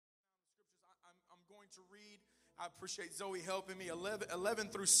to read, I appreciate Zoe helping me, 11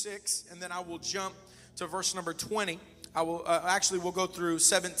 through 6, and then I will jump to verse number 20. We'll go through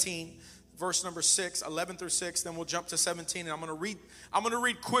 17, verse number 6, 11 through 6, then we'll jump to 17, and I'm going to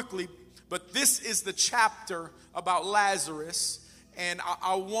read quickly, but this is the chapter about Lazarus, and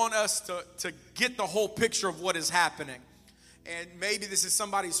I want us to get the whole picture of what is happening. And maybe this is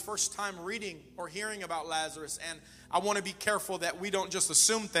somebody's first time reading or hearing about Lazarus, and I want to be careful that we don't just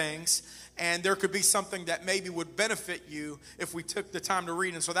assume things, and there could be something that maybe would benefit you if we took the time to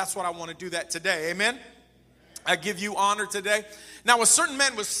read. And so that's what I want to do that today. Amen? I give you honor today. Now, a certain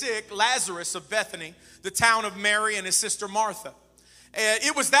man was sick, Lazarus of Bethany, the town of Mary and his sister Martha.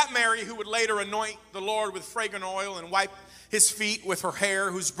 It was that Mary who would later anoint the Lord with fragrant oil and wipe his feet with her hair,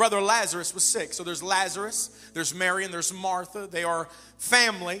 whose brother Lazarus was sick. So there's Lazarus, there's Mary, and there's Martha. They are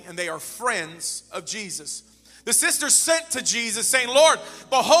family, and they are friends of Jesus. The sisters sent to Jesus, saying, Lord,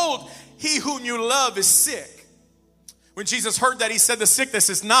 behold, he whom you love is sick. When Jesus heard that, he said, the sickness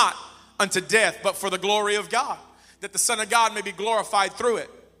is not unto death, but for the glory of God, that the Son of God may be glorified through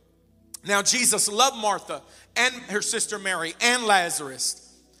it. Now Jesus loved Martha and her sister Mary and Lazarus.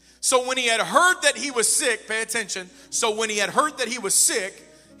 So when he had heard that he was sick, pay attention. So when he had heard that he was sick,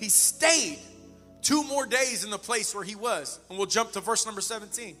 he stayed 2 more days in the place where he was. And we'll jump to verse number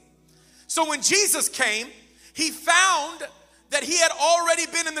 17. So when Jesus came, he found that he had already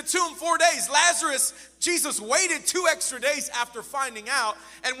been in the tomb 4 days. Jesus waited 2 extra days after finding out.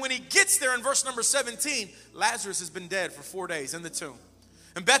 And when he gets there in verse number 17, Lazarus has been dead for 4 days in the tomb.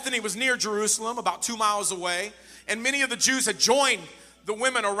 And Bethany was near Jerusalem, about 2 miles away. And many of the Jews had joined the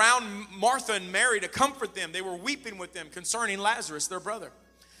women around Martha and Mary to comfort them. They were weeping with them concerning Lazarus, their brother.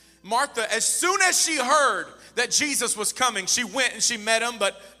 Martha, as soon as she heard that Jesus was coming, she went and she met him,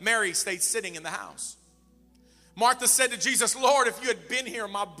 but Mary stayed sitting in the house. Martha said to Jesus, Lord, if you had been here,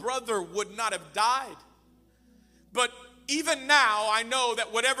 my brother would not have died. But even now, I know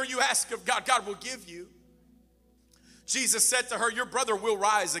that whatever you ask of God, God will give you. Jesus said to her, your brother will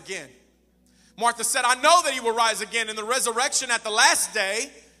rise again. Martha said, I know that he will rise again in the resurrection at the last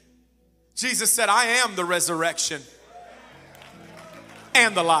day. Jesus said, I am the resurrection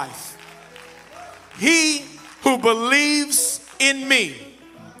and the life. He who believes in me,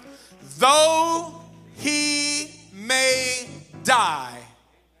 though he may die,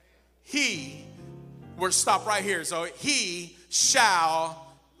 we're stop right here. So he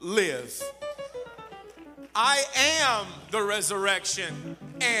shall live. I am the resurrection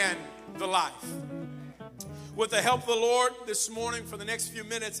and the life. With the help of the Lord this morning, for the next few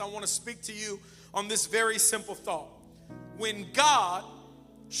minutes, I want to speak to you on this very simple thought. When God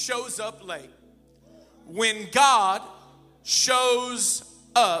shows up late, when God shows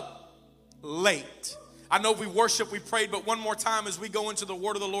up late. I know we worship, we prayed, but one more time as we go into the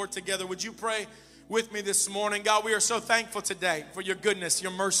word of the Lord together, would you pray with me this morning? God, we are so thankful today for your goodness,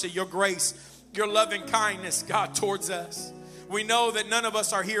 your mercy, your grace, your loving kindness, God, towards us. We know that none of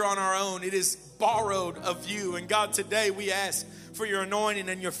us are here on our own. It is borrowed of you. And God, today we ask for your anointing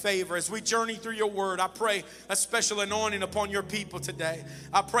and your favor. As we journey through your word, I pray a special anointing upon your people today.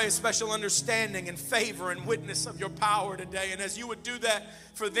 I pray a special understanding and favor and witness of your power today. And as you would do that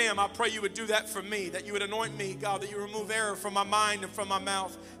for them, I pray you would do that for me, that you would anoint me, God, that you remove error from my mind and from my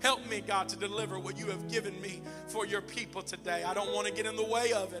mouth. Help me, God, to deliver what you have given me for your people today. I don't want to get in the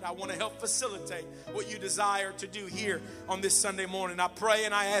way of it. I want to help facilitate what you desire to do here on this Sunday morning. I pray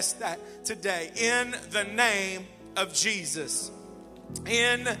and I ask that today in the name of Jesus.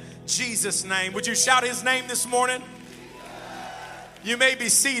 In Jesus' name. Would you shout his name this morning? You may be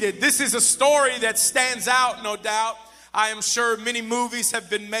seated. This is a story that stands out, no doubt. I am sure many movies have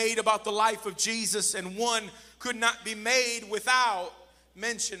been made about the life of Jesus, and one could not be made without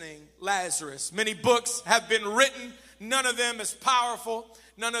mentioning Lazarus. Many books have been written, none of them as powerful,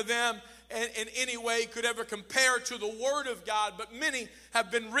 none of them in any way could ever compare to the Word of God, but many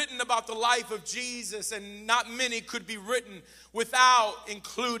have been written about the life of Jesus, and not many could be written without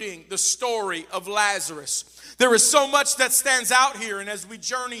including the story of Lazarus. There is so much that stands out here, and as we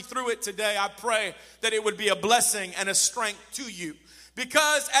journey through it today, I pray that it would be a blessing and a strength to you.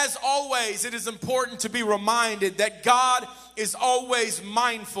 Because as always, it is important to be reminded that God is always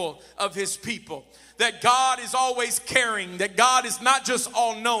mindful of his people. That God is always caring, that God is not just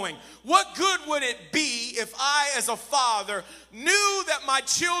all-knowing. What good would it be if I, as a father, knew that my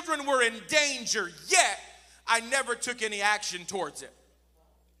children were in danger, yet I never took any action towards it?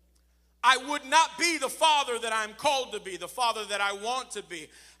 I would not be the father that I'm called to be, the father that I want to be.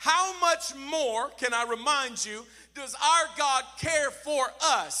 How much more, can I remind you, does our God care for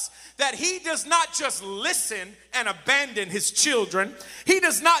us? That he does not just listen and abandon his children. He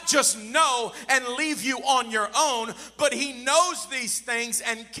does not just know and leave you on your own, but he knows these things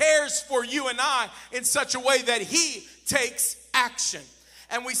and cares for you and I in such a way that he takes action.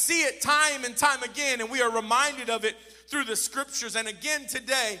 And we see it time and time again, and we are reminded of it through the scriptures. And again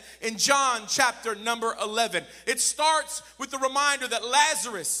today in John chapter number 11, it starts with the reminder that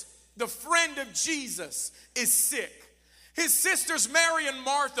Lazarus, the friend of Jesus, is sick. His sisters Mary and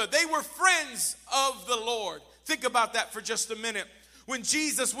Martha, they were friends of the Lord. Think about that for just a minute. When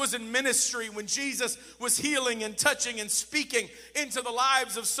Jesus was in ministry, when Jesus was healing and touching and speaking into the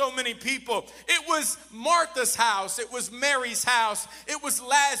lives of so many people, it was Martha's house, it was Mary's house, it was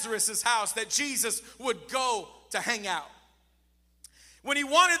Lazarus's house that Jesus would go to hang out. When he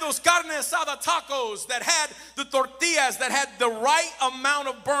wanted those carne asada tacos that had the tortillas that had the right amount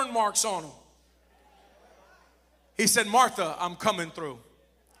of burn marks on them, he said, Martha, I'm coming through.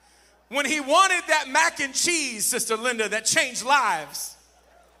 When he wanted that mac and cheese, Sister Linda, that changed lives,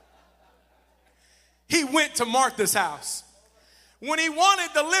 he went to Martha's house. When he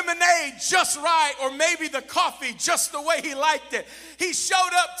wanted the lemonade just right, or maybe the coffee just the way he liked it, he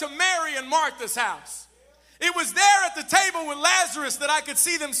showed up to Mary and Martha's house. It was there at the table with Lazarus that I could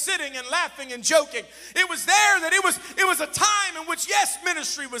see them sitting and laughing and joking. It was there that it was a time in which, yes,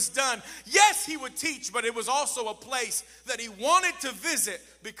 ministry was done. Yes, he would teach, but it was also a place that he wanted to visit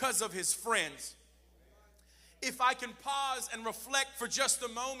because of his friends. If I can pause and reflect for just a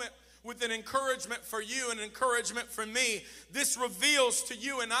moment with an encouragement for you and encouragement for me, this reveals to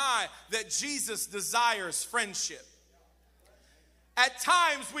you and I that Jesus desires friendship. At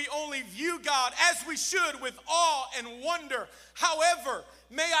times, we only view God as we should, with awe and wonder. However,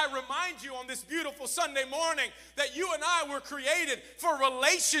 may I remind you on this beautiful Sunday morning that you and I were created for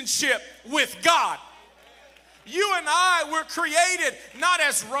relationship with God. You and I were created not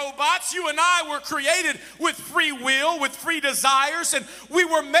as robots. You and I were created with free will, with free desires, and we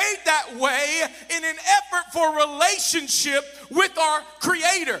were made that way in an effort for relationship with our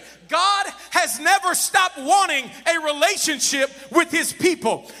Creator. God has never stopped wanting a relationship with his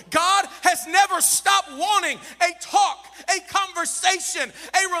people. God has never stopped wanting a talk, a conversation,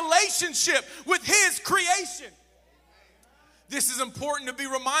 a relationship with his creation. This is important to be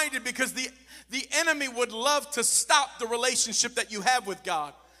reminded because the enemy would love to stop the relationship that you have with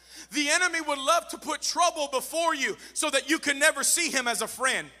God. The enemy would love to put trouble before you so that you can never see him as a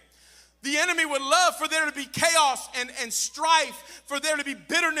friend. The enemy would love for there to be chaos and strife, for there to be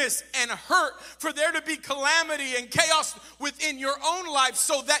bitterness and hurt, for there to be calamity and chaos within your own life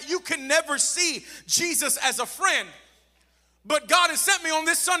so that you can never see Jesus as a friend. But God has sent me on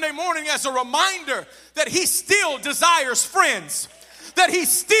this Sunday morning as a reminder that he still desires friends. That he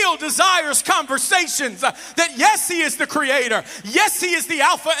still desires conversations. That yes, he is the creator. Yes, he is the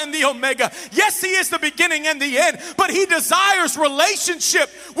Alpha and the Omega. Yes, he is the beginning and the end. But he desires relationship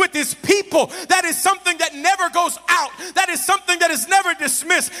with his people. That is something that never goes out. That is something that is never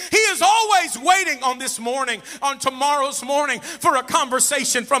dismissed. He is always waiting on this morning, on tomorrow's morning, for a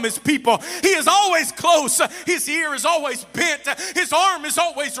conversation from his people. He is always close. His ear is always bent. His arm is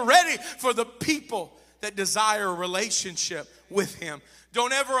always ready for the people that desire a relationship with him.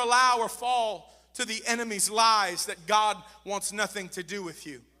 Don't ever allow or fall to the enemy's lies that God wants nothing to do with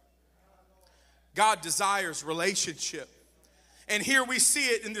you. God desires relationship. And here we see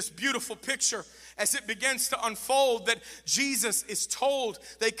it in this beautiful picture as it begins to unfold that Jesus is told.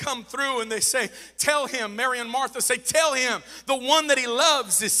 They come through and they say, tell him, Mary and Martha say, tell him the one that he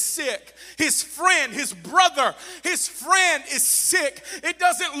loves is sick. His friend, his brother, his friend is sick. It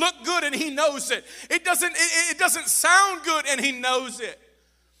doesn't look good and he knows it. It doesn't sound good and he knows it.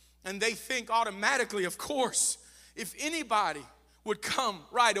 And they think automatically, of course, if anybody would come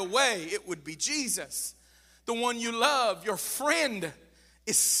right away, it would be Jesus. The one you love, your friend,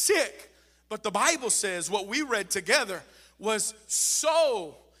 is sick. But the Bible says what we read together was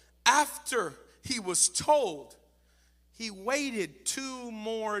so after he was told, he waited 2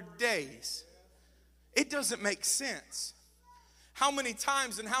 more days. It doesn't make sense. How many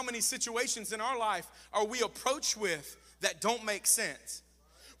times and how many situations in our life are we approached with that don't make sense?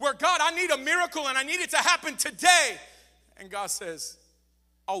 Where God, I need a miracle and I need it to happen today. And God says,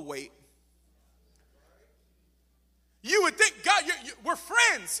 I'll wait. You would think, God, we're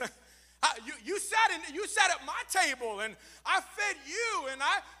friends. You sat at my table and I fed you and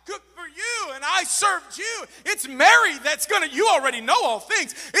I cooked for you and I served you. It's Mary that's you already know all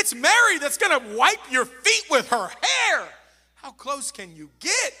things. It's Mary that's gonna wipe your feet with her hair. How close can you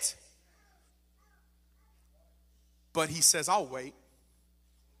get? but he says, I'll wait.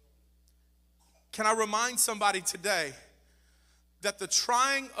 Can I remind somebody today that the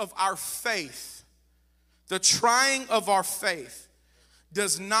trying of our faith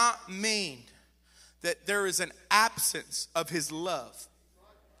does not mean that there is an absence of his love.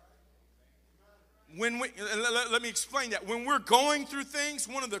 Let me explain that. When we're going through things,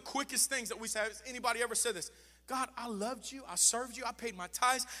 one of the quickest things that we say, has anybody ever said this? God, I loved you, I served you, I paid my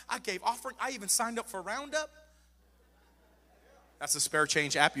tithes, I gave offering, I even signed up for Roundup. That's a spare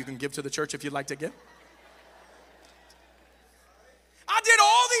change app you can give to the church if you'd like to give. I did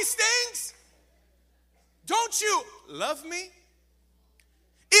all these things. Don't you love me?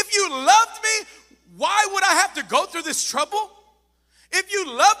 If you loved me, why would I have to go through this trouble? If you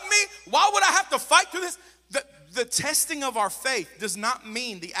love me, why would I have to fight through this? The testing of our faith does not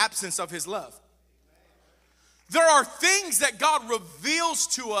mean the absence of his love. There are things that God reveals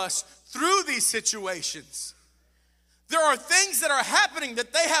to us through these situations. There are things that are happening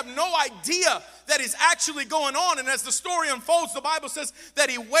that they have no idea that is actually going on. And as the story unfolds, the Bible says that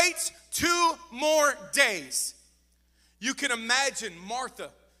he waits 2 more days. You can imagine Martha.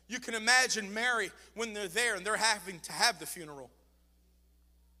 You can imagine Mary when they're there and they're having to have the funeral.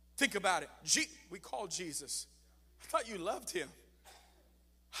 Think about it. We call Jesus. I thought you loved him.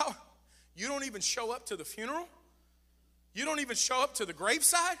 How? You don't even show up to the funeral? You don't even show up to the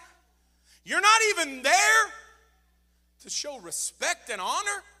graveside? You're not even there to show respect and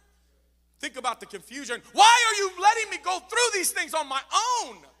honor? Think about the confusion. Why are you letting me go through these things on my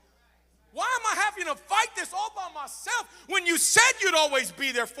own? Why am I having to fight this all by myself when you said you'd always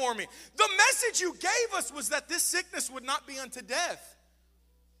be there for me? The message you gave us was that this sickness would not be unto death.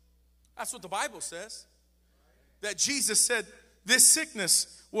 That's what the Bible says. That Jesus said, this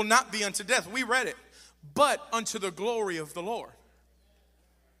sickness will not be unto death. We read it. But unto the glory of the Lord.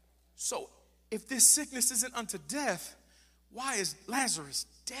 So, if this sickness isn't unto death, why is Lazarus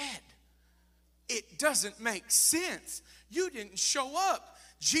dead? It doesn't make sense. You didn't show up.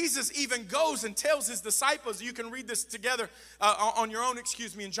 Jesus even goes and tells his disciples, you can read this together on your own,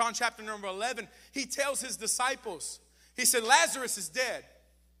 in John chapter number 11. He tells his disciples, he said, Lazarus is dead.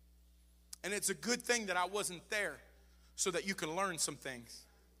 And it's a good thing that I wasn't there so that you can learn some things.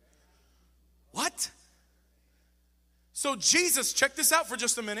 What? So Jesus, check this out for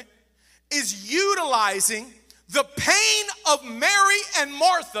just a minute, is utilizing the pain of Mary and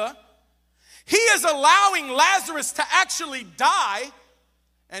Martha. He is allowing Lazarus to actually die.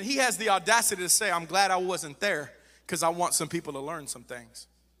 And he has the audacity to say, I'm glad I wasn't there because I want some people to learn some things.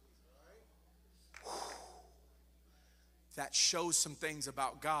 That shows some things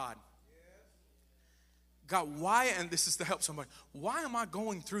about God. God, why, and this is to help somebody, why am I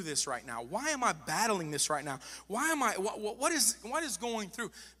going through this right now? Why am I battling this right now? What is going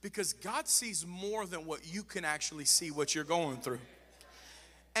through? Because God sees more than what you can actually see what you're going through.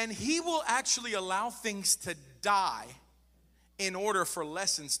 And he will actually allow things to die in order for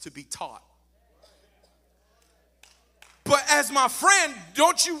lessons to be taught. But as my friend,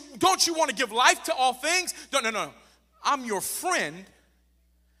 don't you want to give life to all things? No. I'm your friend.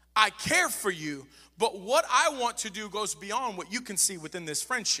 I care for you. But what I want to do goes beyond what you can see within this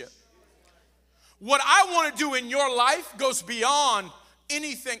friendship. What I want to do in your life goes beyond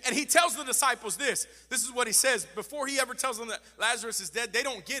anything. And he tells the disciples this. This is what he says. Before he ever tells them that Lazarus is dead, they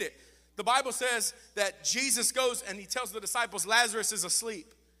don't get it. The Bible says that Jesus goes and he tells the disciples Lazarus is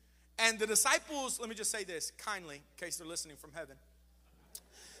asleep. And the disciples, let me just say this kindly, in case they're listening from heaven.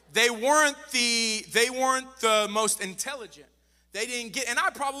 They weren't the most intelligent. They didn't get, and I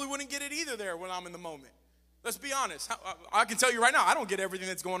probably wouldn't get it either there when I'm in the moment. Let's be honest. I can tell you right now, I don't get everything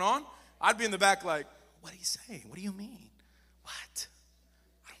that's going on. I'd be in the back like, what are you saying? What do you mean? What?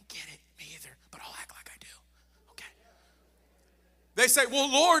 I don't get it. Me either, but I'll act like I do. Okay. They say, well,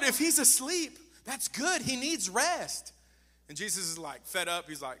 Lord, if he's asleep, that's good. He needs rest. And Jesus is like fed up.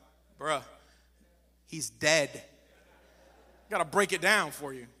 He's like, bruh, he's dead. Got to break it down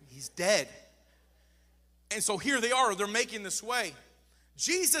for you. He's dead. And so here they are. They're making this way.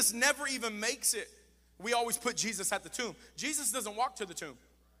 Jesus never even makes it. We always put Jesus at the tomb. Jesus doesn't walk to the tomb.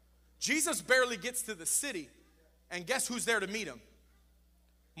 Jesus barely gets to the city. And guess who's there to meet him?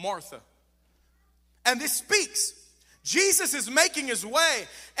 Martha. And this speaks. Jesus is making his way.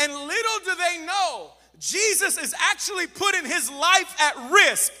 And little do they know, Jesus is actually putting his life at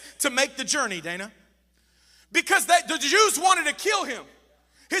risk to make the journey, Dana. Because the Jews wanted to kill him.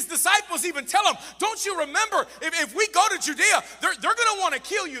 His disciples even tell him, don't you remember, if we go to Judea, they're going to want to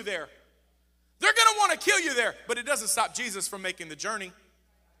kill you there. They're going to want to kill you there. But it doesn't stop Jesus from making the journey.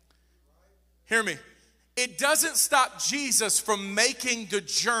 Hear me. it doesn't stop Jesus from making the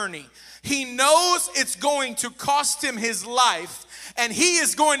journey. He knows it's going to cost him his life, and he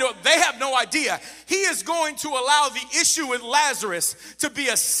is going to, they have no idea, he is going to allow the issue with Lazarus to be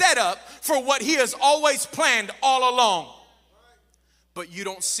a setup for what he has always planned all along. But you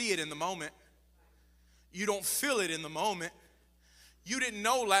don't see it in the moment. You don't feel it in the moment. You didn't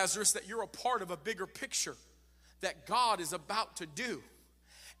know, Lazarus, that you're a part of a bigger picture that God is about to do.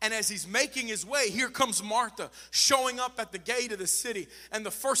 And as he's making his way, here comes Martha showing up at the gate of the city. And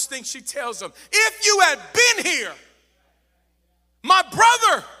the first thing she tells him, if you had been here, my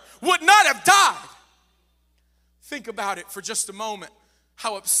brother would not have died. Think about it for just a moment.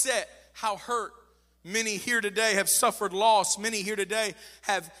 How upset, how hurt. Many here today have suffered loss. Many here today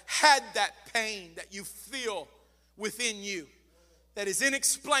have had that pain that you feel within you that is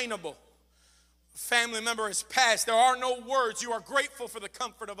inexplainable. Family member has passed. There are no words. You are grateful for the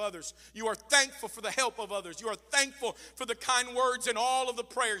comfort of others. You are thankful for the help of others. You are thankful for the kind words and all of the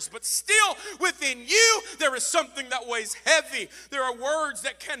prayers. But still within you, there is something that weighs heavy. There are words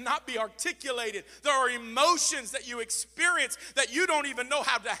that cannot be articulated. There are emotions that you experience that you don't even know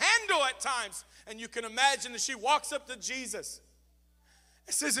how to handle at times. And you can imagine that she walks up to Jesus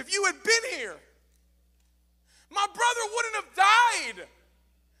and says, if you had been here, my brother wouldn't have died.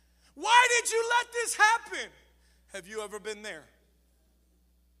 Why did you let this happen? Have you ever been there?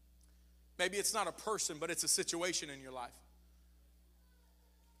 Maybe it's not a person, but it's a situation in your life.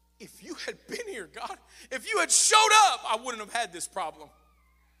 If you had been here, God, if you had showed up, I wouldn't have had this problem.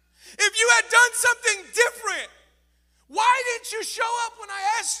 If you had done something different, why didn't you show up when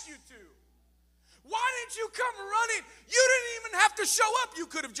I asked you to? Why didn't you come running? You didn't even have to show up. You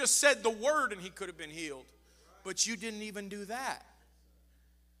could have just said the word and he could have been healed. But you didn't even do that.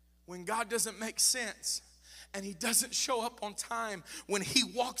 When God doesn't make sense and he doesn't show up on time, when he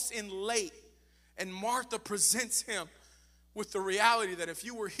walks in late and Martha presents him with the reality that if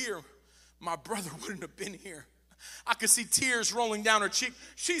you were here, my brother wouldn't have been here. I could see tears rolling down her cheek.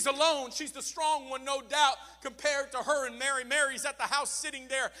 She's alone. She's the strong one, no doubt, compared to her and Mary. Mary's at the house sitting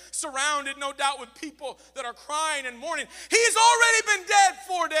there, surrounded, no doubt, with people that are crying and mourning. He's already been dead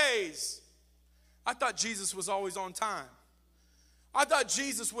 4 days. I thought Jesus was always on time. I thought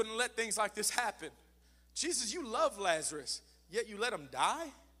Jesus wouldn't let things like this happen. Jesus, you love Lazarus, yet you let him die?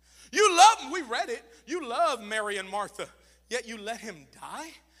 You love him. We read it. You love Mary and Martha, yet you let him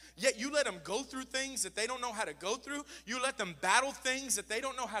die? Yet you let them go through things that they don't know how to go through? You let them battle things that they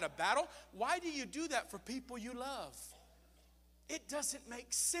don't know how to battle? Why do you do that for people you love? It doesn't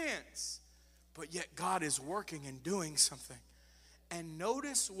make sense. But yet God is working and doing something. And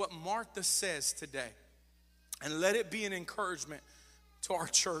notice what Martha says today. And let it be an encouragement to our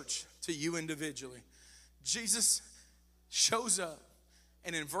church, to you individually. Jesus shows up,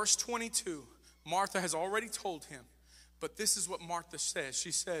 and in verse 22, Martha has already told him, but this is what Martha says.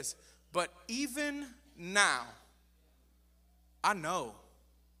 She says, but even now, I know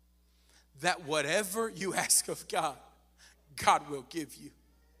that whatever you ask of God, God will give you.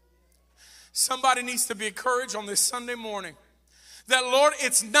 Somebody needs to be encouraged on this Sunday morning that, Lord,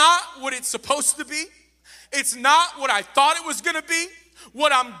 it's not what it's supposed to be. It's not what I thought it was going to be.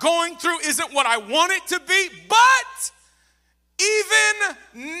 What I'm going through isn't what I want it to be. But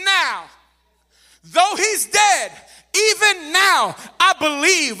even now, though he's dead, even now, I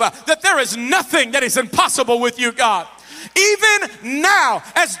believe that there is nothing that is impossible with you, God. Even now,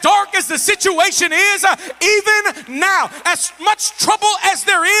 as dark as the situation is, even now, as much trouble as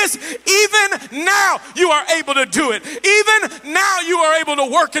there is, even now you are able to do it. Even now you are able to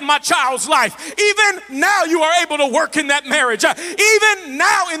work in my child's life. Even now you are able to work in that marriage. Even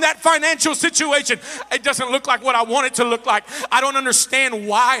now in that financial situation. It doesn't look like what I want it to look like. I don't understand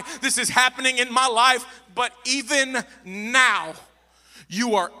why this is happening in my life, but even now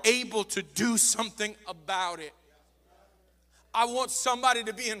you are able to do something about it. I want somebody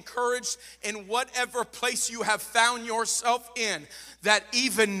to be encouraged in whatever place you have found yourself in, that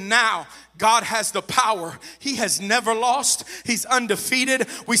even now God has the power. He has never lost. He's undefeated.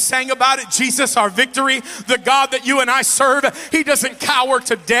 We sang about it. Jesus, our victory. The God that you and I serve, he doesn't cower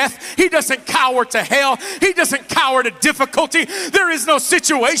to death. He doesn't cower to hell. He doesn't cower to difficulty. There is no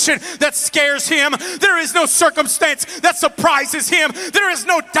situation that scares him. There is no circumstance that surprises him. There is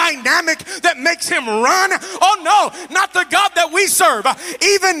no dynamic that makes him run. Oh no, not the God that we serve.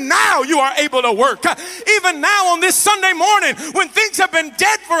 Even now you are able to work. Even now on this Sunday morning, when things have been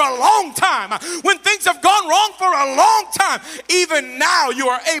dead for a long time, when things have gone wrong for a long time, even now you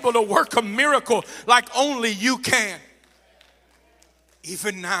are able to work a miracle like only you can.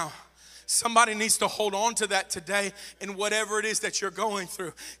 Even now. Somebody needs to hold on to that today in whatever it is that you're going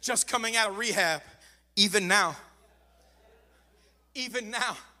through. Just coming out of rehab. even now,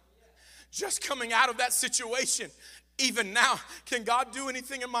 just coming out of that situation, even now, can God do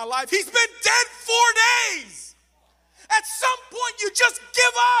anything in my life? He's been dead 4 days. At some point, you just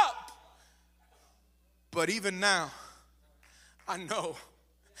give up. But even now, I know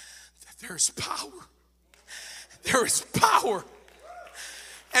that there is power. There is power.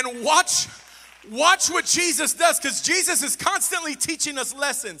 And watch what Jesus does, because Jesus is constantly teaching us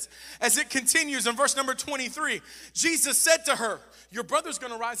lessons. As it continues in verse number 23, Jesus said to her, your brother's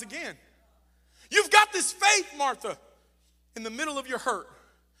going to rise again. You've got this faith, Martha, in the middle of your hurt,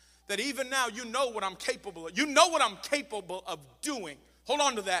 that even now you know what I'm capable of. You know what I'm capable of doing. Hold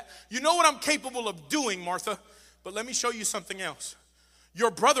on to that. You know what I'm capable of doing, Martha. But let me show you something else.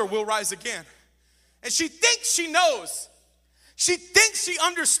 Your brother will rise again. And she thinks she knows. She thinks she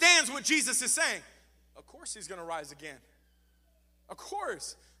understands what Jesus is saying. Of course he's going to rise again. Of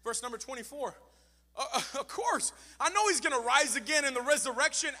course. Verse number 24. Of course. I know he's going to rise again in the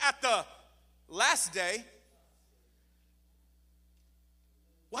resurrection at the last day.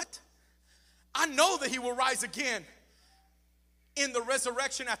 What? I know that he will rise again in the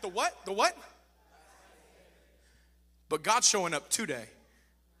resurrection at the what? The what? But God's showing up today.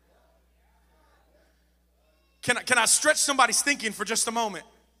 Can I stretch somebody's thinking for just a moment?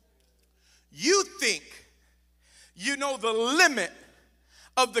 You think you know the limit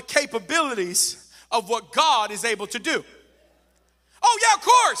of the capabilities of what God is able to do. Oh yeah, of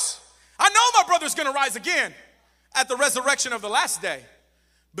course. I know my brother's going to rise again at the resurrection of the last day.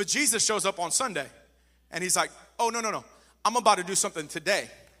 But Jesus shows up on Sunday and he's like, oh, no. I'm about to do something today.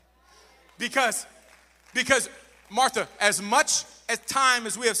 Because Martha, as much as time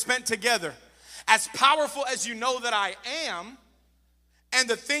as we have spent together, as powerful as you know that I am, and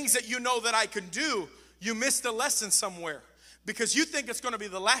the things that you know that I can do, you missed a lesson somewhere. Because you think it's going to be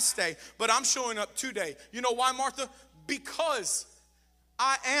the last day, but I'm showing up today. You know why, Martha? Because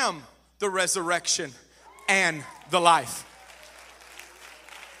I am the resurrection and the life.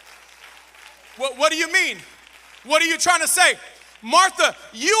 What do you mean? What are you trying to say? Martha,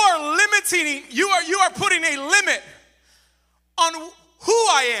 you are limiting, you are putting a limit on who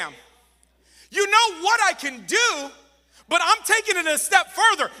I am. You know what I can do, but I'm taking it a step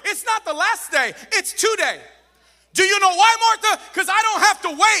further. It's not the last day, it's today. Do you know why, Martha? Because I don't have to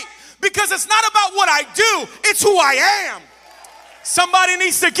wait. Because it's not about what I do, it's who I am. Somebody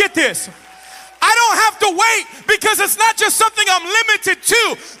needs to get this. I don't have to wait because it's not just something I'm limited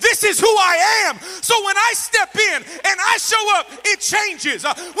to. This is who I am. So when I step in and I show up, it changes.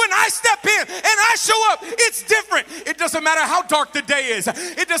 When I step in and I show up, it's different. It doesn't matter how dark the day is.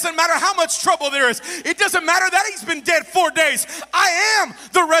 It doesn't matter how much trouble there is. It doesn't matter that he's been dead 4 days. I am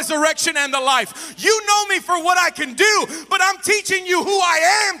the resurrection and the life. You know me for what I can do, but I'm teaching you who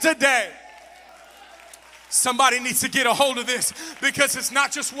I am today. Somebody needs to get a hold of this, because it's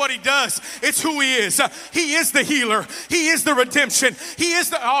not just what he does, it's who he is. He is the healer. He is the redemption. He is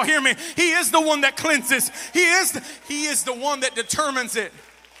the, oh, hear me. He is the one that cleanses. He is the one that determines it.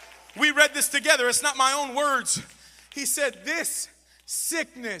 We read this together. It's not my own words. He said, this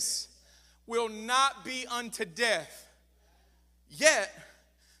sickness will not be unto death. Yet,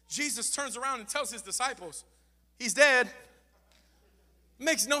 Jesus turns around and tells his disciples, he's dead.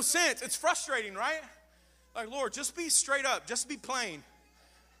 Makes no sense. It's frustrating, right? Like, Lord, just be straight up. Just be plain.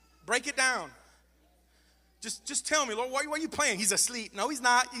 Break it down. Just tell me, Lord, why are you playing? He's asleep. No, he's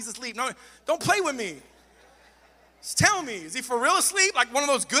not. He's asleep. No, don't play with me. Just tell me. Is he for real asleep? Like one of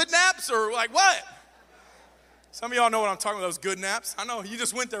those good naps, or like what? Some of y'all know what I'm talking about, those good naps. I know you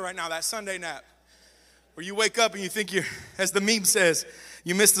just went there right now, that Sunday nap. Where you wake up and you think you're, as the meme says,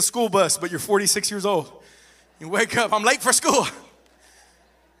 you missed the school bus, but you're 46 years old. You wake up, I'm late for school.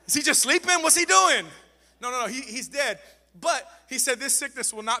 Is he just sleeping? What's he doing? No, he's dead. But he said this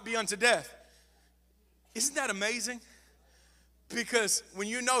sickness will not be unto death. Isn't that amazing? Because when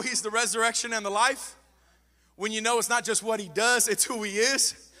you know he's the resurrection and the life, when you know it's not just what he does, it's who he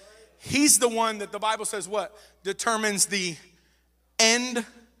is, he's the one that the Bible says what? Determines the end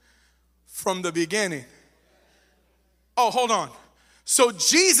from the beginning. Oh, hold on. So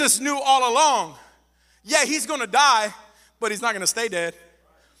Jesus knew all along, yeah, he's going to die, but he's not going to stay dead.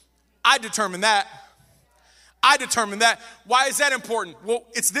 I determined that. Why is that important? Well,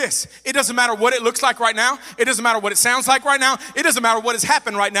 it's this. It doesn't matter what it looks like right now. It doesn't matter what it sounds like right now. It doesn't matter what has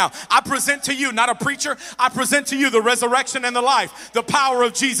happened right now. I present to you, not a preacher, I present to you the resurrection and the life, the power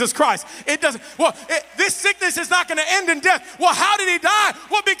of Jesus Christ. This sickness is not going to end in death. Well, how did he die?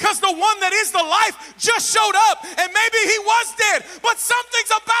 Well, because the one that is the life just showed up, and maybe he was dead, but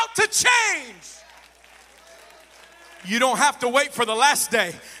something's about to change. You don't have to wait for the last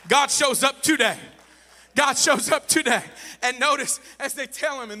day. God shows up today. God shows up today. And notice as they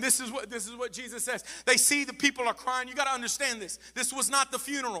tell him, and this is what Jesus says. They see the people are crying. You got to understand this. This was not the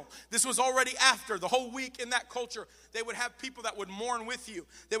funeral. This was already after. The whole week in that culture, they would have people that would mourn with you.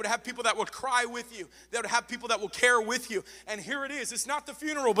 They would have people that would cry with you. They would have people that will care with you. And here it is. It's not the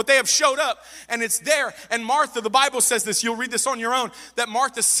funeral, but they have showed up and it's there. And Martha, the Bible says this. You'll read this on your own. That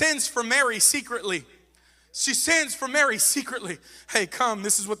Martha sends for Mary secretly. She sends for Mary secretly. Hey, come.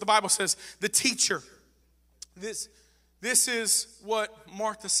 This is what the Bible says. The teacher. This is what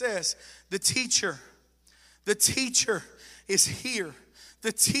Martha says. The teacher is here.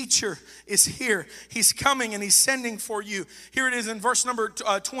 The teacher is here. He's coming and he's sending for you. Here it is in verse number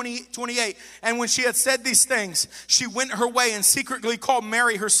 28. And when she had said these things, she went her way and secretly called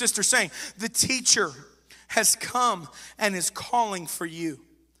Mary, her sister, saying, the teacher has come and is calling for you.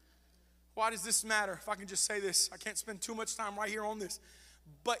 Why does this matter? If I can just say this, I can't spend too much time right here on this.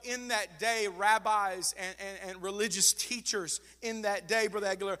 But in that day, rabbis and religious teachers in that day, Brother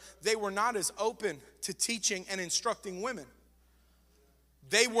Aguilar, they were not as open to teaching and instructing women.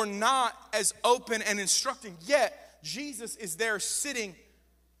 They were not as open and instructing. Yet, Jesus is there sitting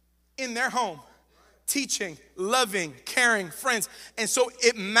in their home, teaching, loving, caring, friends. And so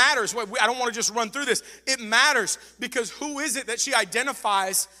it matters. I don't want to just run through this. It matters because who is it that she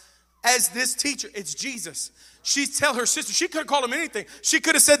identifies as this teacher? It's Jesus. She tell her sister, she could have called him anything. She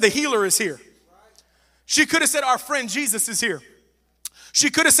could have said the healer is here. She could have said our friend Jesus is here. She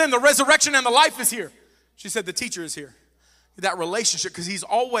could have said the resurrection and the life is here. She said the teacher is here. That relationship, because he's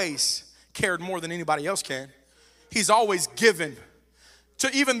always cared more than anybody else can. He's always given to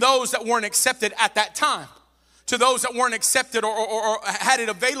even those that weren't accepted at that time. To those that weren't accepted or had it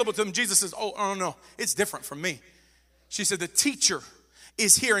available to them, Jesus says, oh, no, it's different from me. She said the teacher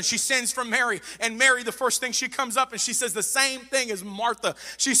is here, and she sends for Mary. And Mary, the first thing she comes up and she says the same thing as Martha.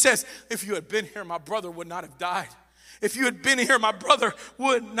 She says, if you had been here, my brother would not have died. If you had been here, my brother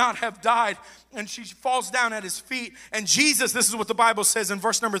would not have died. And she falls down at his feet. And Jesus, this is what the Bible says in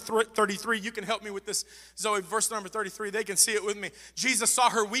verse number 33. You can help me with this, Zoe. Verse number 33, they can see it with me. Jesus saw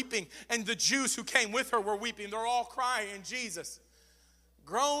her weeping, and the Jews who came with her were weeping. They're all crying. And Jesus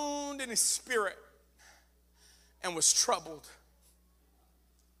groaned in his spirit and was troubled.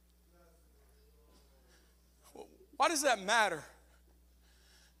 Why does that matter?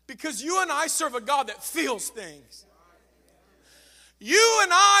 Because you and I serve a God that feels things. You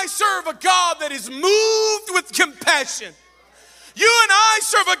and I serve a God that is moved with compassion. You and I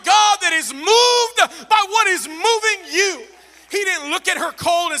serve a God that is moved by what is moving you. He didn't look at her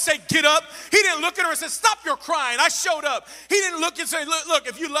cold and say, get up. He didn't look at her and say, stop your crying. I showed up. He didn't look and say, look,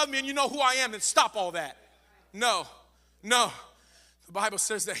 if you love me and you know who I am, then stop all that. No. The Bible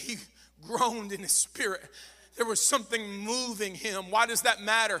says that he groaned in his spirit. There was something moving him. Why does that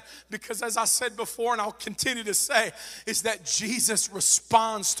matter? Because as I said before, and I'll continue to say, is that Jesus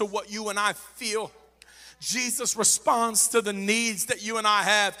responds to what you and I feel. Jesus responds to the needs that you and I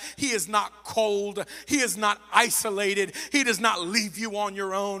have. He is not cold. He is not isolated. He does not leave you on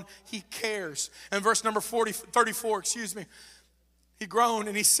your own. He cares. And verse number 34, he groaned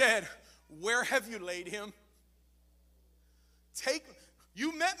and he said, where have you laid him?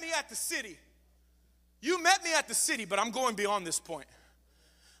 You met me at the city. You met me at the city, but I'm going beyond this point.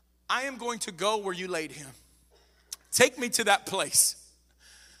 I am going to go where you laid him. Take me to that place.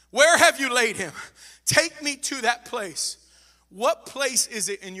 Where have you laid him? Take me to that place. What place is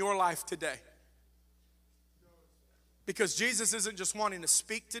it in your life today? Because Jesus isn't just wanting to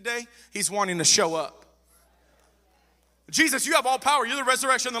speak today, he's wanting to show up. Jesus, you have all power. You're the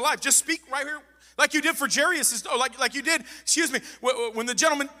resurrection and the life. Just speak right here. Like you did for Jairus, like you did, when the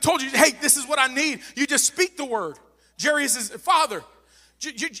gentleman told you, hey, this is what I need. You just speak the word. Jairus is, Father,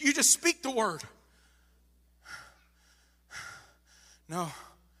 you just speak the word. No,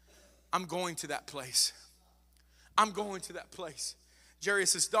 I'm going to that place. I'm going to that place.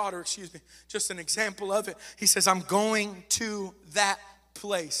 Jairus' daughter, just an example of it. He says, I'm going to that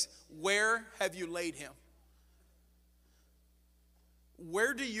place. Where have you laid him?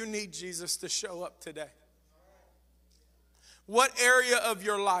 Where do you need Jesus to show up today? What area of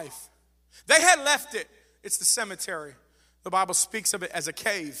your life? They had left it. It's the cemetery. The Bible speaks of it as a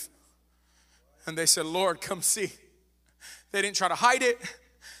cave. And they said, Lord, come see. They didn't try to hide it.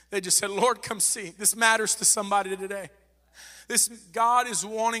 They just said, Lord, come see. This matters to somebody today. This God is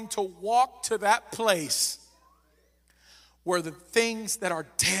wanting to walk to that place where the things that are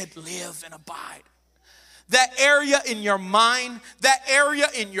dead live and abide. That area in your mind, that area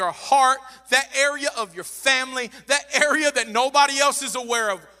in your heart, that area of your family, that area that nobody else is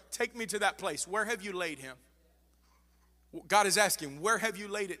aware of. Take me to that place. Where have you laid him? God is asking, where have you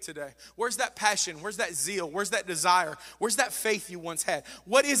laid it today? Where's that passion? Where's that zeal? Where's that desire? Where's that faith you once had?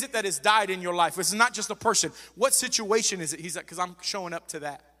 What is it that has died in your life? It's not just a person. What situation is it? He's like, because I'm showing up to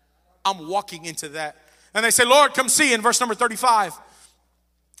that. I'm walking into that. And they say, Lord, come see. In verse number 35,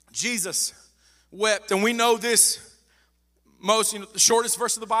 Jesus wept. And we know this most, the shortest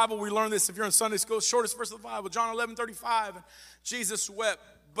verse of the Bible. We learn this if you're in Sunday school, shortest verse of the Bible, John 11:35. And Jesus wept.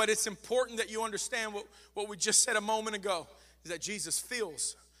 But it's important that you understand what we just said a moment ago, is that Jesus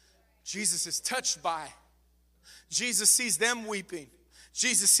feels. Jesus is touched by. Jesus sees them weeping.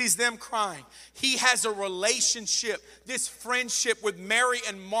 Jesus sees them crying. He has a relationship, this friendship with Mary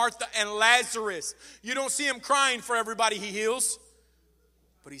and Martha and Lazarus. You don't see him crying for everybody he heals,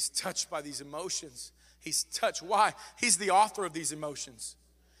 but he's touched by these emotions. He's touched. Why? He's the author of these emotions.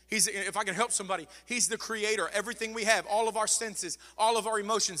 If I can help somebody, he's the creator. Everything we have, all of our senses, all of our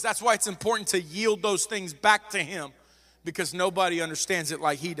emotions. That's why it's important to yield those things back to him, because nobody understands it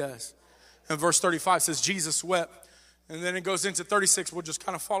like he does. And verse 35 says, Jesus wept. And then it goes into 36. We'll just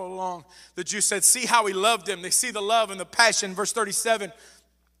kind of follow along. The Jews said, see how he loved him. They see the love and the passion. Verse 37,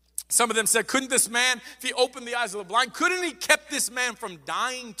 some of them said, couldn't this man, if he opened the eyes of the blind, couldn't he kept this man from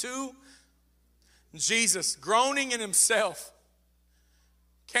dying too? Jesus, groaning in himself,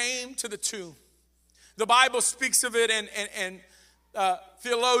 came to the tomb. The Bible speaks of it, and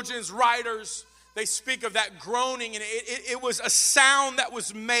theologians, writers, they speak of that groaning, and it was a sound that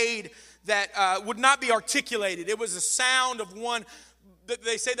was made that would not be articulated. It was a sound of one that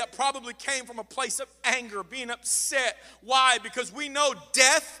they say that probably came from a place of anger, being upset. Why? Because we know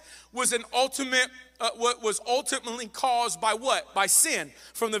death was what was ultimately caused by what? By sin.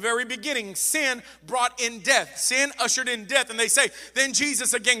 From the very beginning, sin brought in death. Sin ushered in death. And they say, then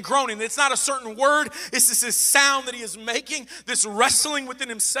Jesus again groaning. It's not a certain word. It's just this sound that he is making, this wrestling within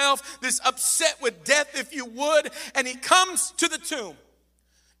himself, this upset with death, if you would. And he comes to the tomb.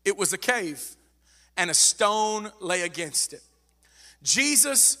 It was a cave, and a stone lay against it.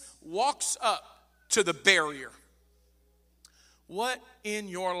 Jesus walks up to the barrier. What in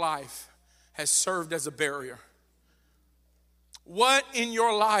your life has served as a barrier? What in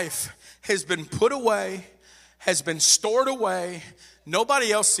your life has been put away, has been stored away?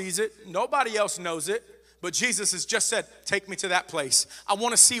 Nobody else sees it. Nobody else knows it. But Jesus has just said, take me to that place. I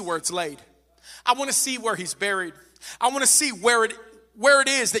want to see where it's laid. I want to see where he's buried. I want to see where it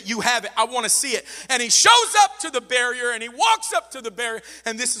is that you have it. I want to see it. And he shows up to the barrier, and he walks up to the barrier.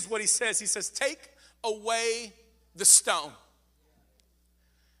 And this is what he says. He says, take away the stone.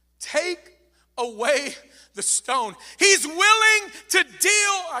 Take away the stone. He's willing to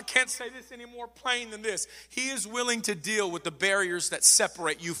deal. I can't say this any more plain than this. He is willing to deal with the barriers that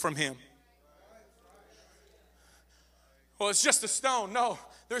separate you from him. Well, it's just a stone. No,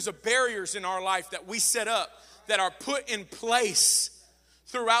 there's barriers in our life that we set up that are put in place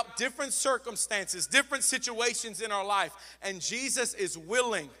throughout different circumstances, different situations in our life. And Jesus is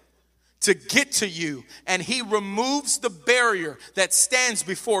willing to get to you, and he removes the barrier that stands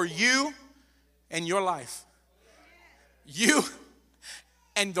before you and your life. You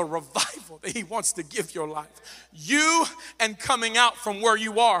and the revival that he wants to give your life. You and coming out from where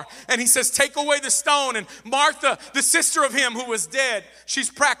you are. And he says, take away the stone. And Martha, the sister of him who was dead, she's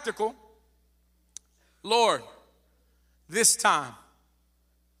practical. Lord, this time,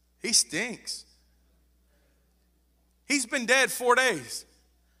 he stinks. He's been dead 4 days.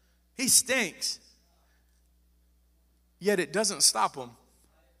 He stinks. Yet it doesn't stop him.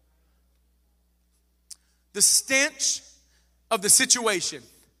 The stench of the situation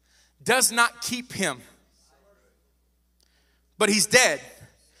does not keep him. But he's dead.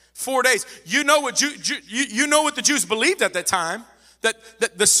 4 days. You know what the Jews believed at that time.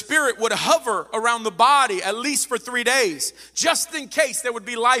 That the spirit would hover around the body at least for 3 days. Just in case there would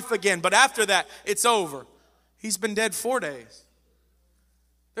be life again. But after that, it's over. He's been dead 4 days.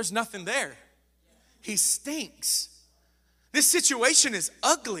 There's nothing there. He stinks. This situation is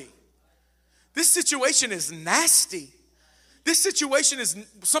ugly. This situation is nasty. This situation is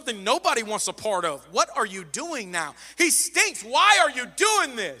something nobody wants a part of. What are you doing now? He stinks. Why are you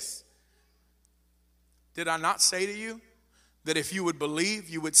doing this? Did I not say to you that if you would believe,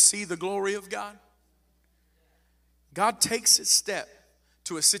 you would see the glory of God? God takes a step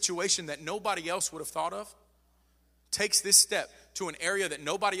to a situation that nobody else would have thought of. Takes this step to an area that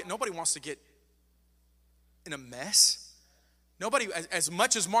nobody wants to get in a mess. Nobody, as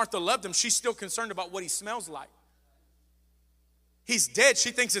much as Martha loved him, she's still concerned about what he smells like. He's dead.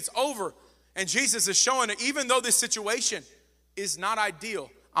 She thinks it's over. And Jesus is showing her, even though this situation is not ideal,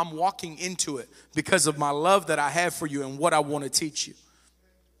 I'm walking into it because of my love that I have for you and what I want to teach you.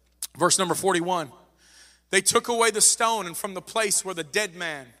 Verse number 41. They took away the stone, and from the place where the dead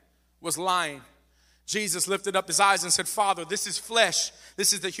man was lying, Jesus lifted up his eyes and said, Father, this is flesh.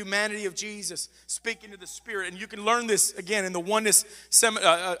 This is the humanity of Jesus speaking to the Spirit. And you can learn this, again, in the oneness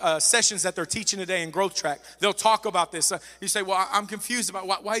sessions that they're teaching today in Growth Track. They'll talk about this. You say, well, I'm confused about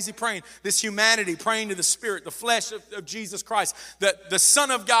why is he praying? This humanity, praying to the Spirit, the flesh of Jesus Christ. The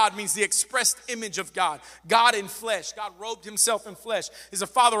Son of God means the expressed image of God. God in flesh. God robed himself in flesh. He said,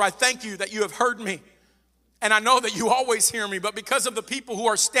 Father, I thank you that you have heard me. And I know that you always hear me, but because of the people who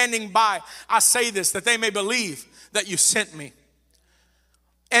are standing by, I say this, that they may believe that you sent me.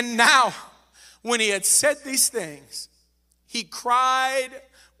 And now, when he had said these things, he cried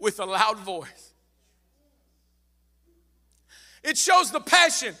with a loud voice. It shows the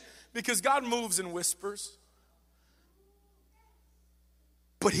passion, because God moves in whispers.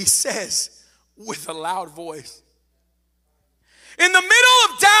 But he says with a loud voice. In the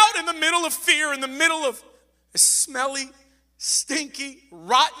middle of doubt, in the middle of fear, in the middle of a smelly, stinky,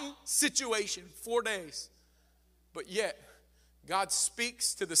 rotten situation, 4 days. But yet, God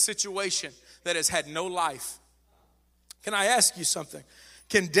speaks to the situation that has had no life. Can I ask you something?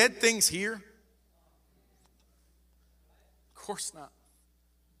 Can dead things hear? Of course not.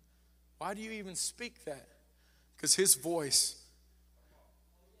 Why do you even speak that? Because his voice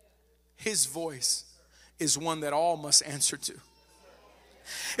is one that all must answer to.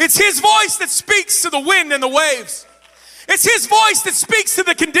 It's his voice that speaks to the wind and the waves. It's his voice that speaks to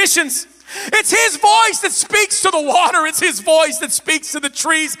the conditions. It's his voice that speaks to the water. It's his voice that speaks to the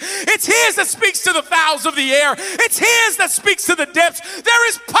trees. It's his that speaks to the fowls of the air. It's his that speaks to the depths. There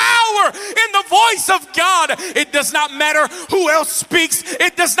is power in the voice of God. It does not matter who else speaks.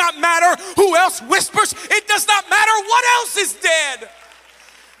 It does not matter who else whispers. It does not matter what else is dead.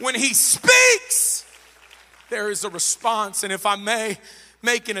 When he speaks, there is a response. And if I may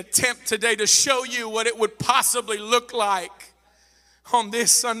make an attempt today to show you what it would possibly look like on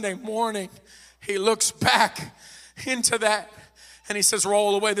this Sunday morning, he looks back into that and he says,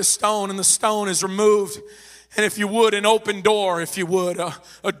 roll away the stone, and the stone is removed. And if you would, an open door, if you would,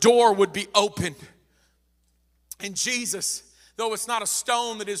 a door would be opened. And Jesus, though it's not a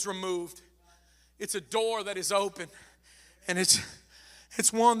stone that is removed, it's a door that is open. And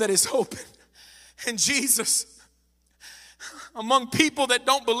it's one that is open. And Jesus, among people that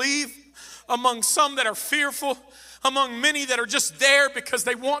don't believe, among some that are fearful, among many that are just there because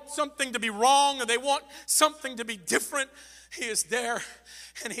they want something to be wrong or they want something to be different, he is there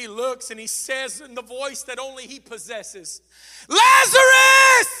and he looks and he says in the voice that only he possesses,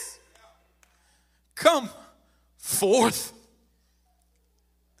 Lazarus, come forth.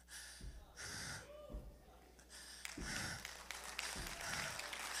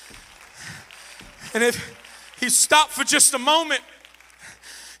 And if he stopped for just a moment,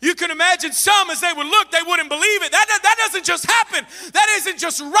 you can imagine some, as they would look, they wouldn't believe it. That doesn't just happen. That isn't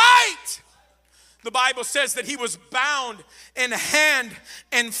just right. The Bible says that he was bound in hand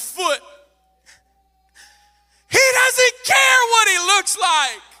and foot. He doesn't care what he looks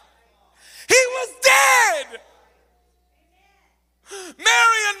like. He was dead.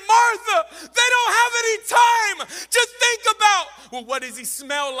 Mary and Martha, they don't have any time to think about, well, what does he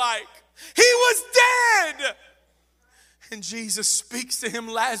smell like? He was dead. And Jesus speaks to him,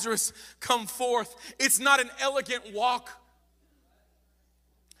 Lazarus, come forth. It's not an elegant walk.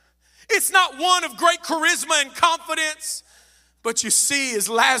 It's not one of great charisma and confidence. But you see, as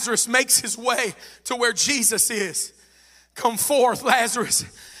Lazarus makes his way to where Jesus is, come forth, Lazarus.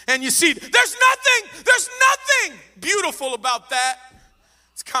 And you see, there's nothing beautiful about that.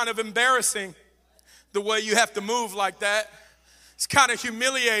 It's kind of embarrassing the way you have to move like that. It's kind of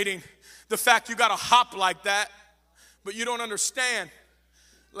humiliating, the fact you got to hop like that. But you don't understand.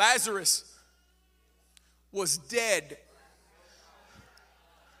 Lazarus was dead.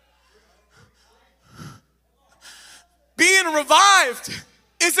 Being revived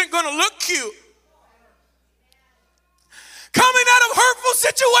isn't going to look cute. Coming out of hurtful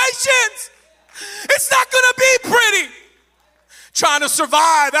situations, it's not going to be pretty. Trying to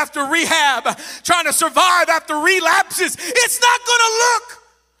survive after rehab, trying to survive after relapses, it's not going to look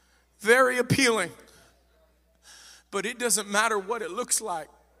very appealing. But it doesn't matter what it looks like.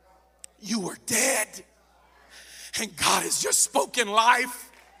 You were dead. And God has just spoken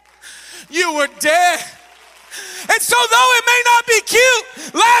life. You were dead. And so though it may not be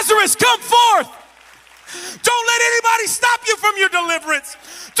cute, Lazarus, come forth. Don't let anybody stop you from your deliverance.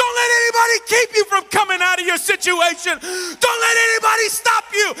 Don't let anybody keep you from coming out of your situation. Don't let anybody stop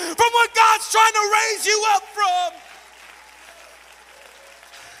you from what God's trying to raise you up from.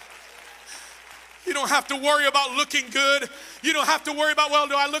 You don't have to worry about looking good. You don't have to worry about, well,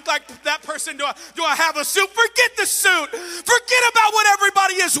 do I look like that person? Do I have a suit? Forget the suit. Forget about what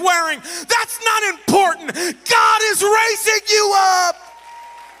everybody is wearing. That's not important. God is raising you up.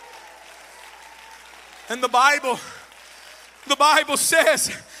 And the Bible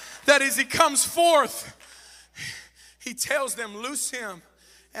says that as he comes forth, he tells them, loose him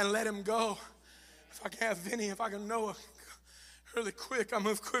and let him go. If I can have Vinny, if I can Noah really quick, I'll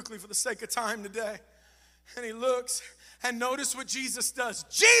move quickly for the sake of time today. And he looks, and notice what Jesus does.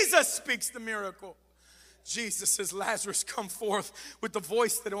 Jesus speaks the miracle. Jesus says, Lazarus, come forth, with the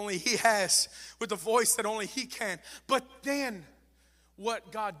voice that only he has, with the voice that only he can. But then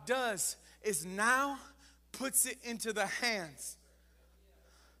what God does is now puts it into the hands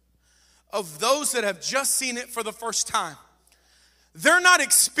of those that have just seen it for the first time. They're not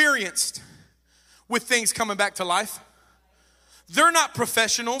experienced with things coming back to life. They're not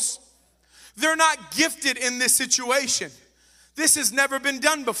professionals. They're not gifted in this situation. This has never been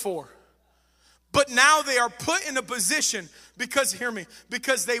done before. But now they are put in a position because, hear me,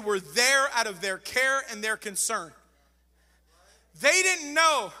 because they were there out of their care and their concern. They didn't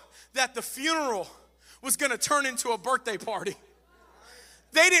know that the funeral was going to turn into a birthday party.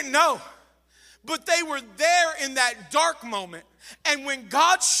 They didn't know. But they were there in that dark moment. And when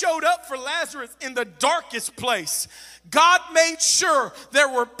God showed up for Lazarus in the darkest place, God made sure there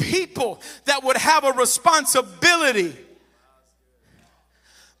were people that would have a responsibility.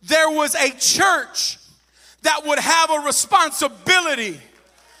 There was a church that would have a responsibility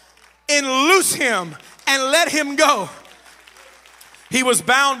in loose him and let him go. He was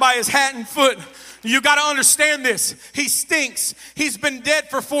bound by his hand and foot. You got to understand this. He stinks. He's been dead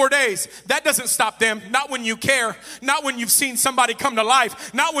for 4 days. That doesn't stop them. Not when you care. Not when you've seen somebody come to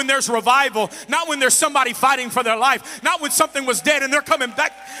life. Not when there's revival. Not when there's somebody fighting for their life. Not when something was dead and they're coming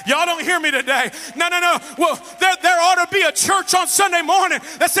back. Y'all don't hear me today. No. Well, there ought to be a church on Sunday morning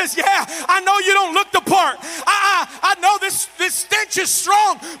that says, yeah, I know you don't look the part. I know this stench is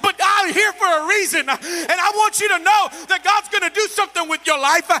strong, but I'm here for a reason. And I want you to know that God's going to do something with your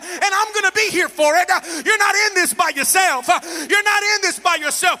life, and I'm going to be here for it. You're not in this by yourself. You're not in this by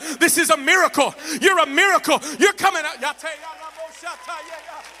yourself. This is a miracle. You're a miracle. You're coming out.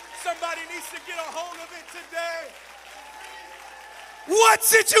 Somebody needs to get a hold of it today. What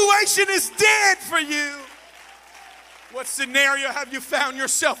situation is dead for you? What scenario have you found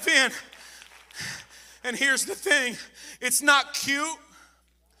yourself in? And here's the thing. It's not cute.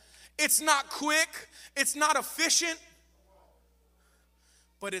 It's not quick. It's not efficient.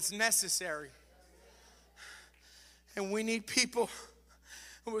 But it's necessary. And we need people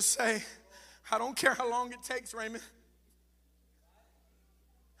who will say, I don't care how long it takes, Raymond.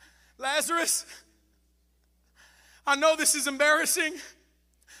 Lazarus, I know this is embarrassing.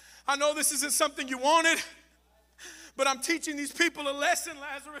 I know this isn't something you wanted. But I'm teaching these people a lesson,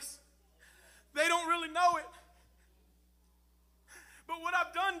 Lazarus. They don't really know it. But what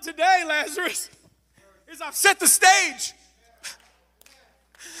I've done today, Lazarus, is I've set the stage.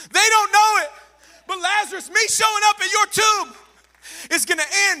 They don't know it. But Lazarus, me showing up at your tomb is going to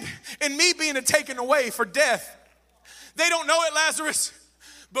end in me being taken away for death. They don't know it, Lazarus.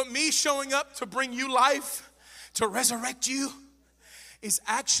 But me showing up to bring you life, to resurrect you, is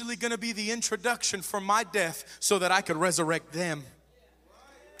actually going to be the introduction for my death so that I could resurrect them.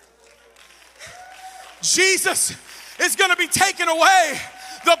 Jesus is going to be taken away.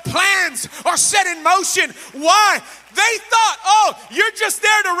 The plans are set in motion. Why? They thought, oh, you're just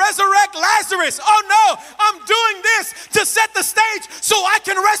there to resurrect Lazarus. Oh, no, I'm doing this to set the stage so I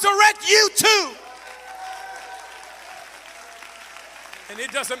can resurrect you too. And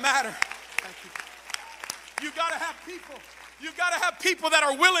it doesn't matter. Thank you. You got to have people. You got to have people that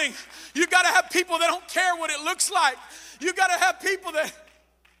are willing. You got to have people that don't care what it looks like. You got to have people that...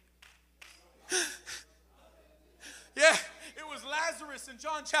 Yeah, it was Lazarus in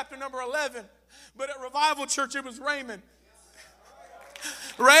John chapter number 11. But at Revival Church, it was Raymond.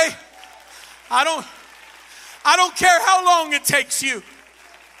 Ray, I don't care how long it takes you.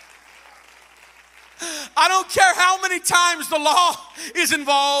 I don't care how many times the law is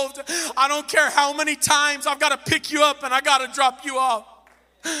involved. I don't care how many times I've got to pick you up and I got to drop you off.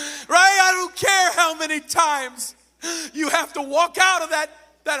 Right? I don't care how many times you have to walk out of that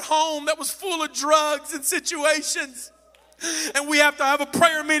home that was full of drugs and situations. And we have to have a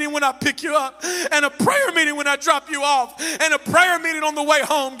prayer meeting when I pick you up, and a prayer meeting when I drop you off, and a prayer meeting on the way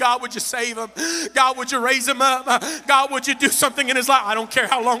home. God, would you save him? God, would you raise him up? God, would you do something in his life? I don't care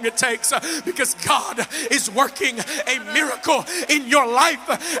how long it takes, because God is working a miracle in your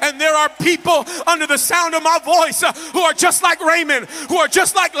life. And there are people under the sound of my voice who are just like Raymond, who are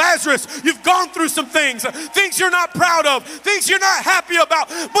just like Lazarus. You've gone through some things you're not proud of, things you're not happy about.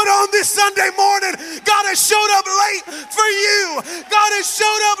 But on this Sunday morning, God has showed up late for you. God has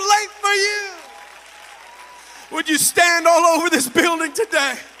showed up late for you. Would you stand all over this building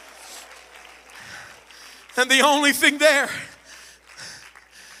today? And the only thing there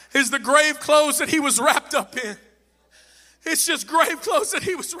is the grave clothes that he was wrapped up in. It's just grave clothes that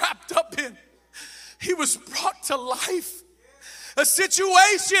he was wrapped up in. He was brought to life. A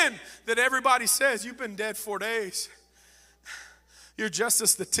situation that everybody says, you've been dead 4 days. You're just a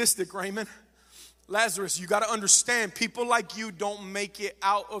statistic, Raymond. Lazarus, you got to understand, people like you don't make it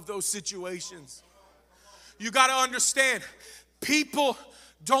out of those situations. You got to understand, people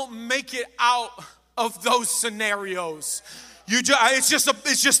don't make it out of those scenarios. It's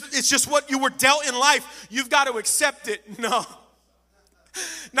just what you were dealt in life. You've got to accept it. No,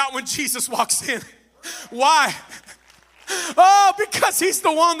 not when Jesus walks in. Why? Oh, because he's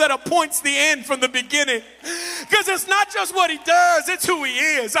the one that appoints the end from the beginning. Because it's not just what he does, it's who he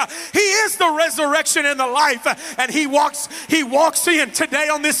is. He is the resurrection and the life. And he walks in today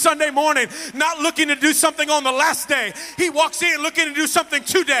on this Sunday morning, not looking to do something on the last day. He walks in looking to do something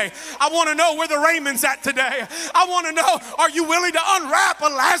today. I want to know where the Raymonds at today. I want to know, are you willing to unwrap a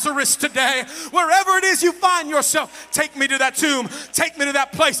Lazarus today? Wherever it is you find yourself, take me to that tomb. Take me to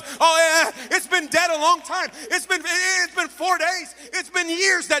that place. Oh, yeah, it's been dead a long time. It's been 4 days. It's been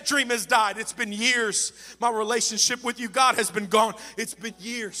years that dream has died. It's been years. My relationship with you, God, has been gone. It's been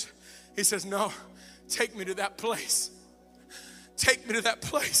years. He says, no, take me to that place. Take me to that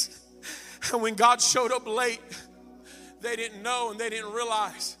place. And when God showed up late, they didn't know and they didn't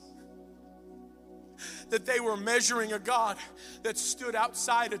realize that they were measuring a God that stood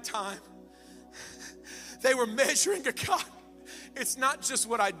outside of time. They were measuring a God. It's not just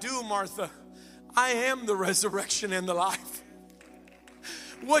what I do, Martha. I am the resurrection and the life.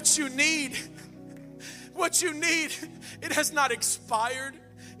 What you need, it has not expired.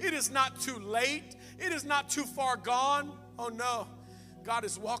 It is not too late. It is not too far gone. Oh no, God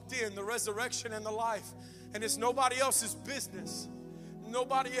has walked in, the resurrection and the life. And it's nobody else's business.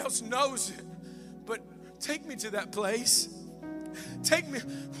 Nobody else knows it. But take me to that place. Take me.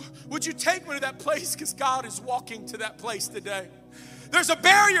 Would you take me to that place? Because God is walking to that place today. There's a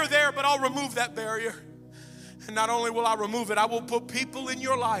barrier there, but I'll remove that barrier. And not only will I remove it, I will put people in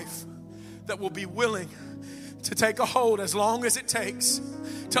your life that will be willing to take a hold as long as it takes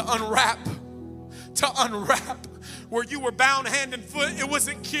to unwrap where you were bound hand and foot. It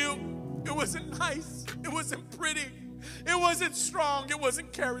wasn't cute. It wasn't nice. It wasn't pretty. It wasn't strong. It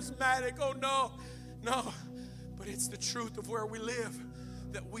wasn't charismatic. Oh, no. But it's the truth of where we live,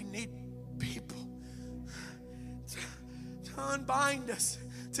 that we need people to unbind us,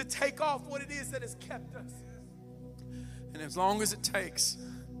 to take off what it is that has kept us. And as long as it takes,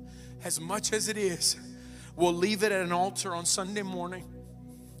 as much as it is, we'll leave it at an altar on Sunday morning.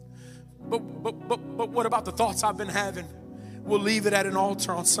 But what about the thoughts I've been having? We'll leave it at an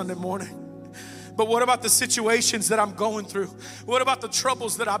altar on Sunday morning. But what about the situations that I'm going through? What about the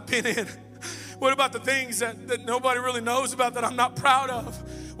troubles that I've been in? What about the things that nobody really knows about that I'm not proud of?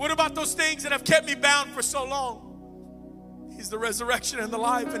 What about those things that have kept me bound for so long? He's the resurrection and the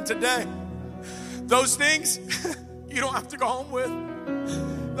life. And today, those things you don't have to go home with.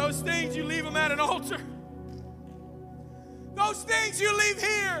 Those things, you leave them at an altar. Those things you leave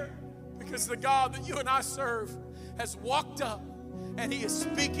here, because the God that you and I serve has walked up and he is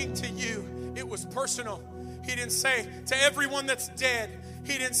speaking to you. It was personal. He didn't say to everyone that's dead.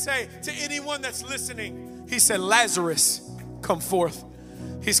 He didn't say to anyone that's listening. He said, Lazarus, come forth.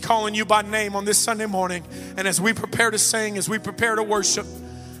 He's calling you by name on this Sunday morning. And as we prepare to sing, as we prepare to worship,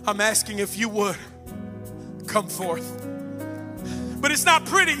 I'm asking if you would come forth. But it's not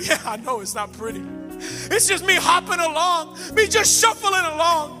pretty. Yeah, I know it's not pretty. It's just me hopping along, me just shuffling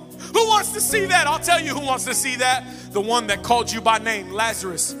along. Who wants to see that? I'll tell you who wants to see that. The one that called you by name,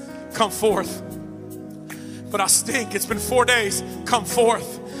 Lazarus, come forth. But I stink. It's been 4 days. Come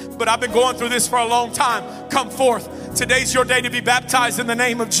forth. But I've been going through this for a long time. Come forth. Today's your day to be baptized in the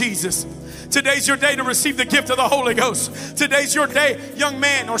name of Jesus. Today's your day to receive the gift of the Holy Ghost. Today's your day, young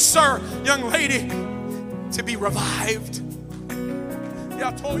man or sir, young lady, to be revived.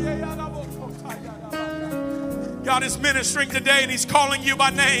 God is ministering today and he's calling you by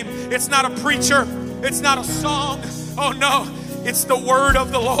name. It's not a preacher. It's not a song. Oh no, it's the word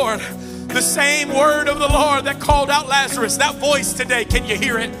of the Lord. The same word of the Lord that called out Lazarus. That voice today, can you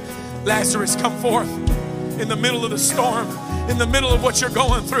hear it? Lazarus, come forth. In the middle of the storm, in the middle of what you're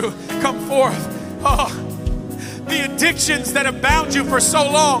going through, come forth. Oh, the addictions that have bound you for so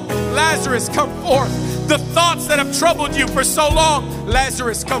long, Lazarus, come forth. The thoughts that have troubled you for so long,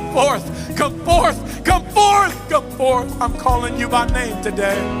 Lazarus, come forth. Come forth, come forth, come forth. I'm calling you by name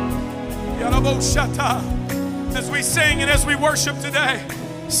today. As we sing and as we worship today,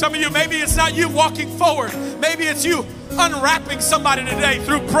 some of you, maybe it's not you walking forward. Maybe it's you unwrapping somebody today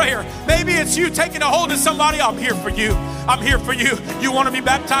through prayer. Maybe it's you taking a hold of somebody. I'm here for you. I'm here for you. You want to be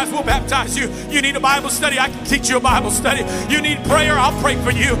baptized? We'll baptize you. You need a Bible study? I can teach you a Bible study. You need prayer? I'll pray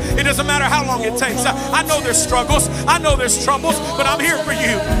for you. It doesn't matter how long it takes. I know there's struggles. I know there's troubles, but I'm here for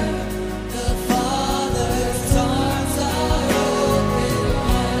you.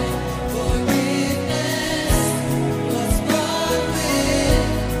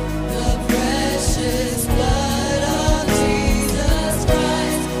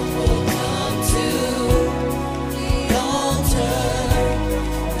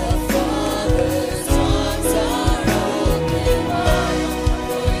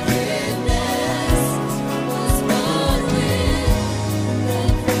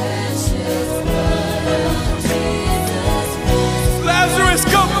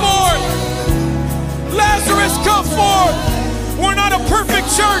 We're not a perfect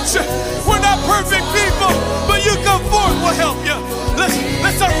church. We're not perfect people, but you come forth, we'll help you.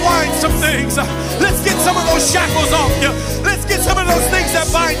 Let's unwind some things. Let's get some of those shackles off you. Let's get some of those things that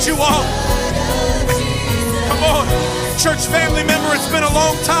bind you off. Come on, church family member, it's been a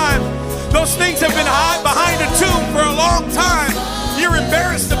long time. Those things have been behind a tomb for a long time. You're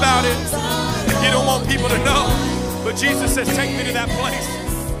embarrassed about it. You don't want people to know. But Jesus says, take me to that place.